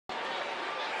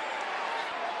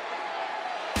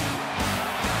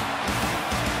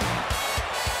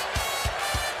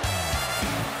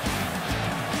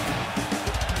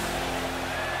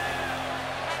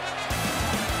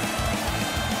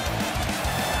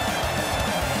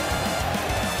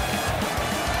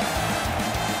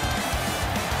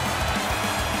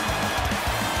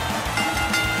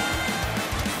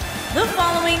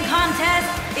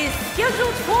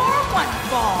scheduled for one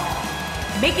fall.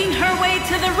 Making her way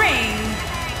to the ring,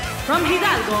 from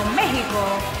Hidalgo,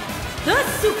 Mexico, the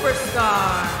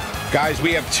Superstar. Guys,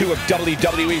 we have two of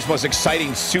WWE's most exciting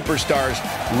superstars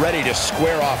ready to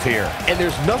square off here. And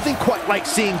there's nothing quite like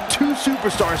seeing two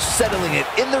superstars settling it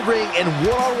in the ring in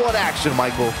one-on-one action,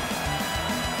 Michael.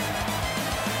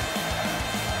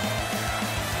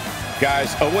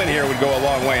 Guys, a win here would go a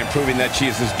long way in proving that she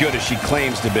is as good as she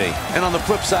claims to be. And on the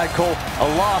flip side, Cole,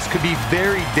 a loss could be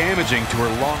very damaging to her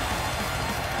long...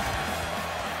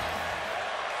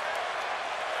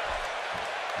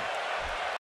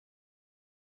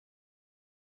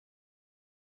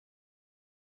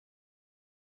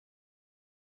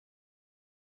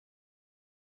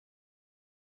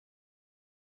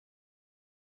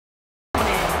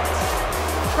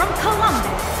 From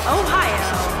Columbus,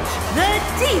 Ohio, the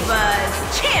Divas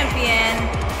Champion,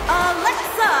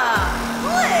 Alexa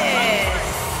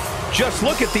Bliss. Just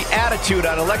look at the attitude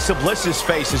on Alexa Bliss's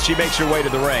face as she makes her way to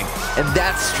the ring. And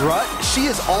that strut, she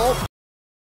is all...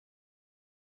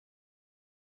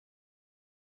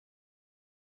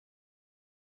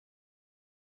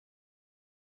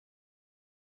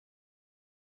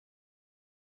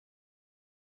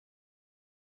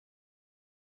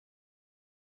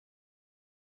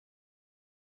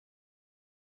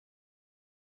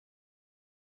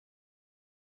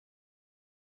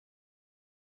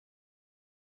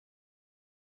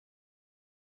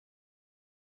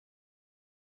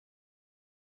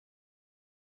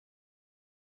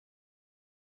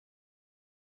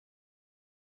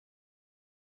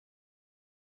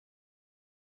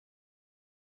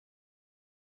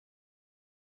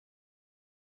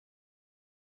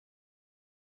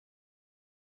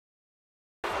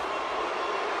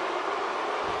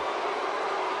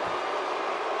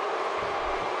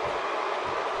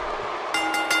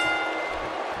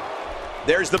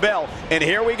 There's the bell, and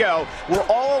here we go. We're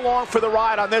all along for the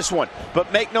ride on this one,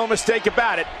 but make no mistake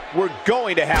about it, we're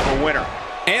going to have a winner.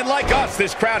 And like us,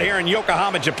 this crowd here in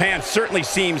Yokohama, Japan certainly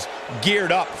seems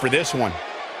geared up for this one.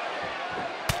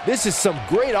 This is some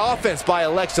great offense by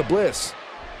Alexa Bliss.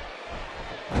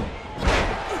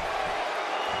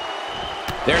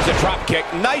 There's a drop kick,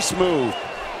 nice move.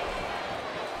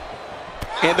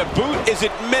 And the boot is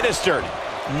administered,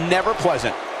 never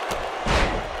pleasant.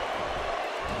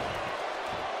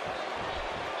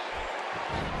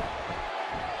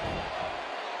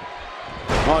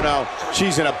 Oh no,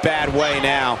 she's in a bad way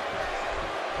now.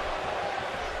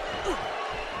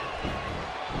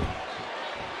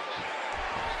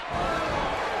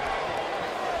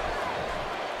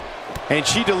 And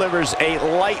she delivers a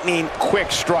lightning quick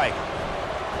strike.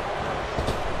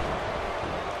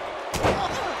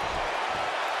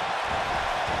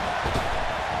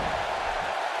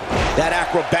 That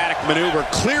acrobatic maneuver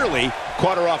clearly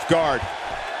caught her off guard.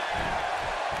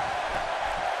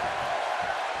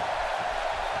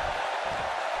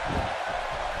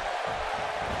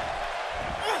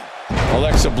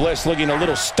 Alexa Bliss looking a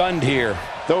little stunned here,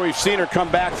 though we've seen her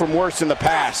come back from worse in the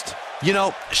past. You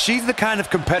know, she's the kind of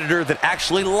competitor that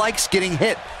actually likes getting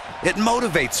hit. It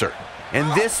motivates her.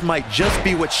 And this might just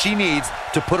be what she needs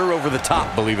to put her over the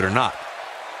top, believe it or not.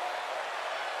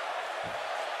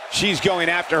 She's going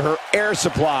after her air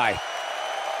supply.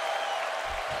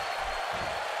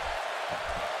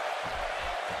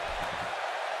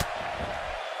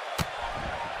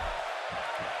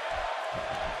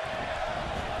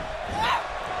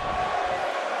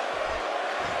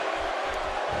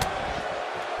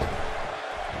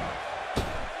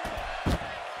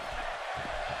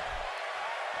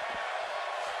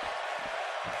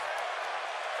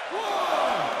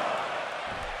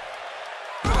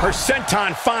 Her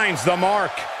senton finds the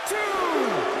mark. 2,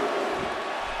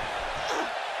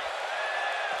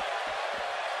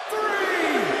 3.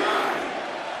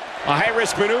 A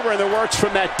high-risk maneuver in the works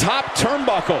from that top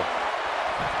turnbuckle.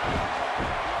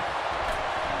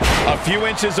 A few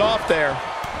inches off there.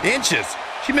 Inches?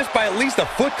 She missed by at least a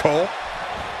foot, Cole.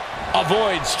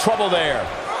 Avoids trouble there.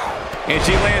 And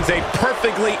she lands a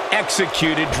perfectly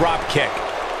executed drop kick.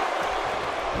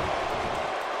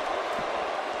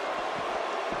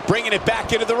 Bringing it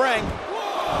back into the ring.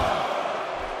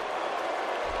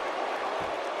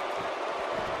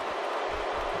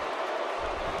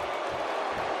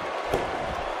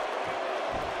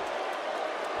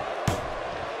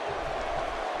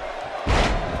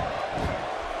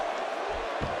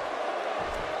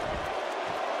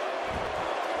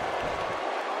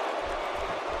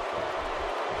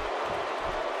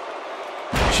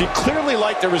 She clearly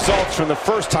liked the results from the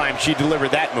first time she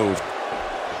delivered that move.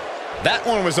 That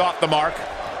one was off the mark.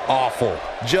 Awful.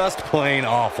 Just plain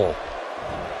awful.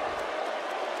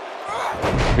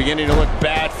 beginning to look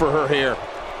bad for her here.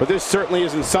 But this certainly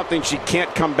isn't something she can't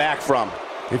come back from.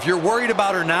 If you're worried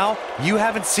about her now, you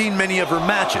haven't seen many of her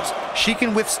matches. She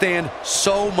can withstand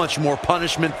so much more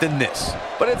punishment than this.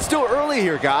 But it's still early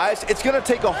here, guys. It's going to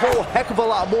take a whole heck of a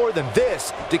lot more than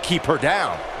this to keep her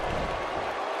down.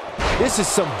 This is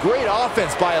some great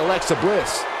offense by Alexa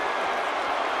Bliss.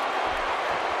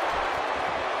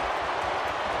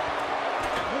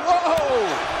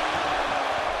 Whoa!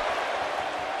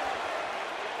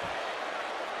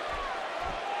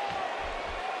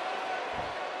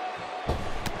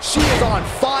 She is on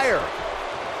fire.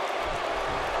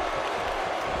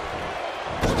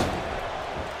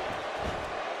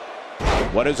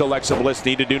 What does Alexa Bliss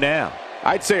need to do now?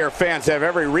 I'd say her fans have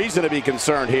every reason to be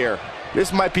concerned here.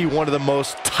 This might be one of the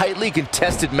most tightly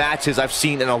contested matches I've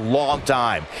seen in a long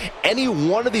time. Any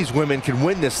one of these women can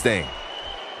win this thing.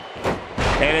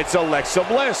 And it's Alexa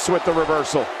Bliss with the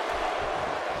reversal.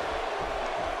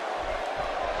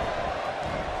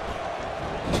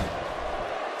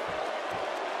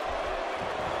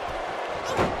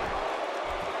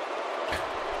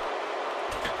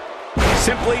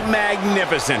 Simply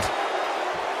magnificent.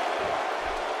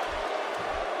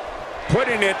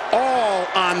 Putting it all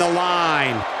on the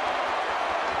line.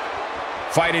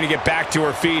 Fighting to get back to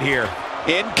her feet here.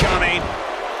 Incoming.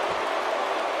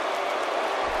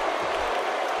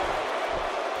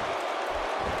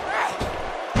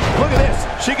 Look at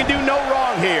this. She can do no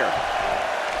wrong here.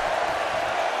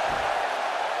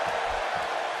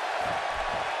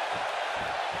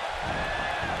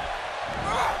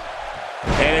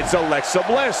 And it's Alexa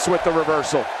Bliss with the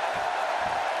reversal.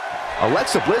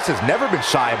 Alexa Bliss has never been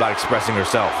shy about expressing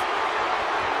herself.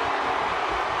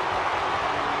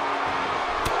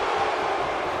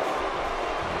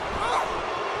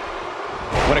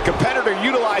 When a competitor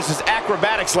utilizes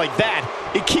acrobatics like that,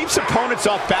 it keeps opponents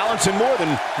off balance in more than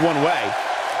one way.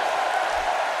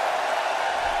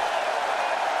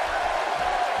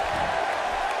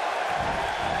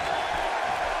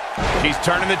 She's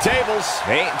turning the tables.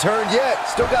 They ain't turned yet.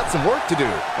 Still got some work to do.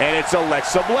 And it's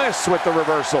Alexa Bliss with the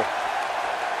reversal.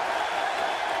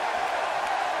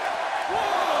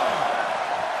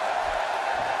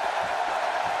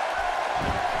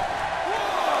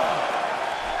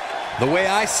 The way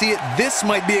I see it, this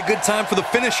might be a good time for the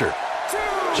finisher.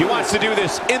 She wants to do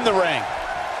this in the ring.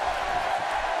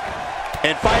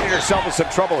 And finding herself in some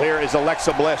trouble here is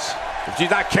Alexa Bliss. If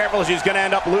she's not careful, she's going to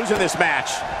end up losing this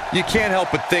match. You can't help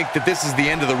but think that this is the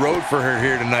end of the road for her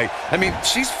here tonight. I mean,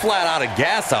 she's flat out of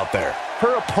gas out there.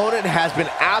 Her opponent has been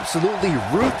absolutely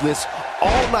ruthless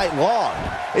all night long.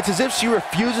 It's as if she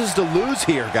refuses to lose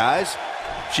here, guys.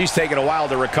 She's taking a while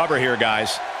to recover here,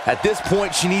 guys. At this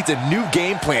point, she needs a new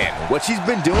game plan. What she's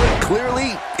been doing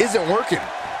clearly isn't working.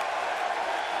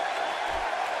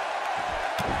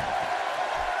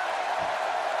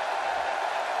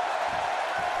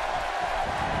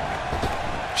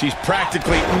 She's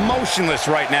practically motionless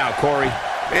right now, Corey.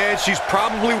 And she's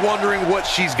probably wondering what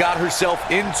she's got herself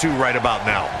into right about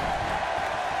now.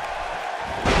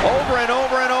 Over and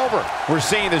over and over. We're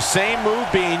seeing the same move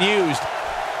being used.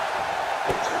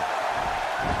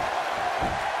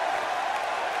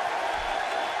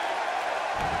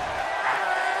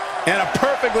 And a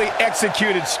perfectly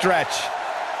executed stretch.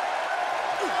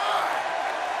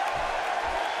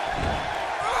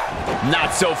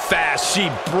 Not so fast.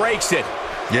 She breaks it.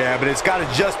 Yeah, but it's got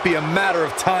to just be a matter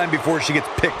of time before she gets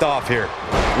picked off here.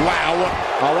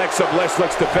 Wow. Alexa Bliss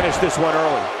looks to finish this one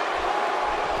early.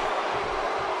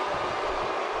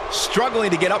 Struggling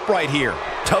to get upright here.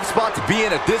 Tough spot to be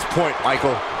in at this point,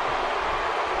 Michael.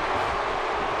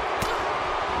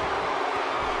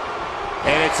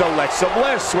 And it's Alexa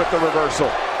Bliss with the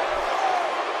reversal.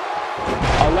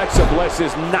 Alexa Bliss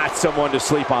is not someone to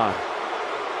sleep on.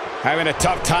 Having a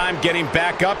tough time getting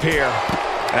back up here.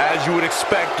 As you would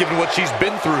expect, given what she's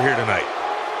been through here tonight.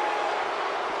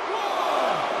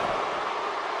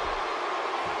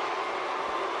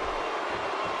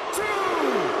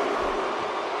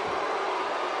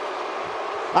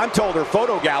 I'm told her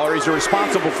photo galleries are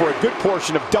responsible for a good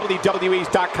portion of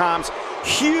WWE's.com's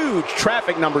huge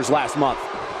traffic numbers last month.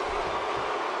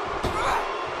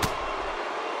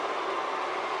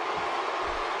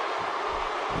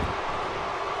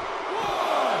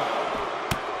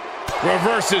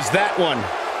 Reverses that one.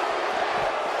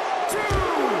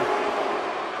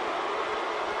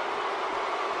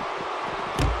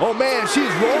 Oh man,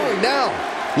 she's rolling now.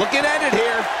 Looking at it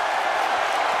here.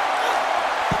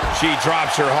 She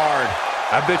drops her hard.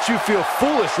 I bet you feel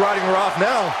foolish riding her off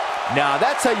now. Now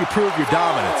that's how you prove your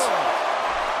dominance.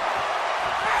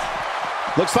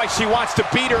 Looks like she wants to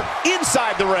beat her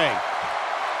inside the ring.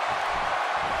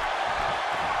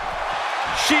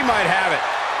 She might have it.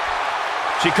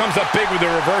 She comes up big with the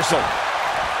reversal.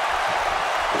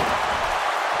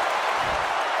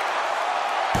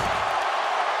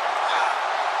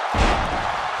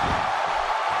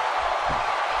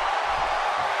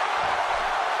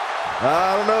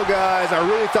 I don't know, guys. I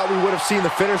really thought we would have seen the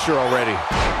finisher already.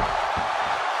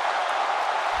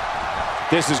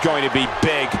 This is going to be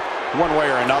big, one way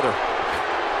or another.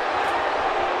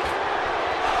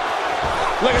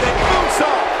 Look at that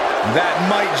moonsault. That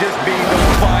might just be the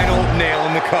final nail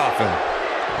in the coffin.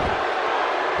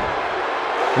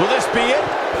 Will this be it?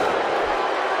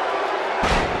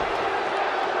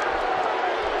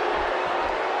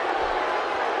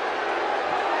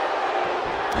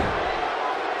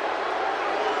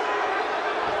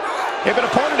 If an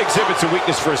opponent exhibits a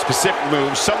weakness for a specific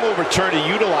move, some will return to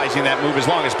utilizing that move as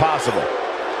long as possible.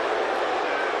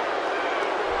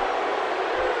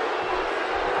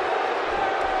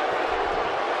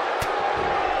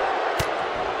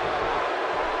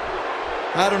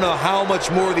 I don't know how much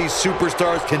more these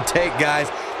superstars can take, guys.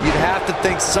 You'd have to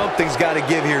think something's got to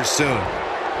give here soon.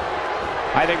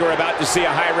 I think we're about to see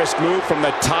a high-risk move from the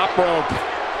top rope.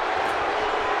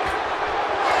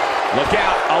 Look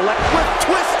out, with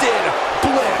twisted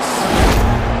Bliss.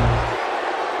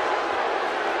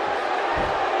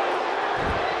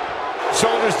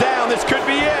 Shoulders down, this could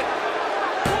be it.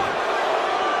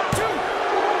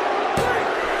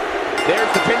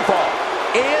 There's the pinfall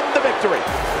and the victory.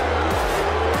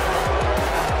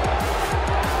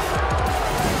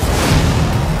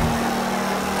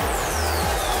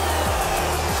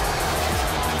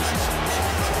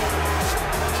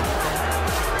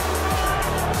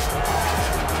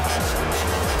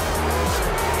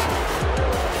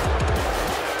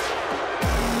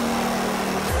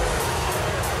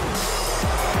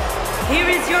 Here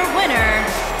is your winner,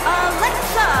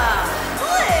 Alexa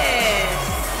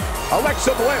Bliss.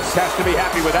 Alexa Bliss has to be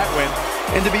happy with that win.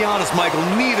 And to be honest, Michael,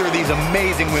 neither of these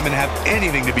amazing women have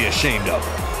anything to be ashamed of.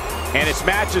 And it's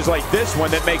matches like this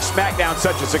one that make SmackDown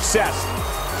such a success.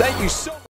 Thank you so much.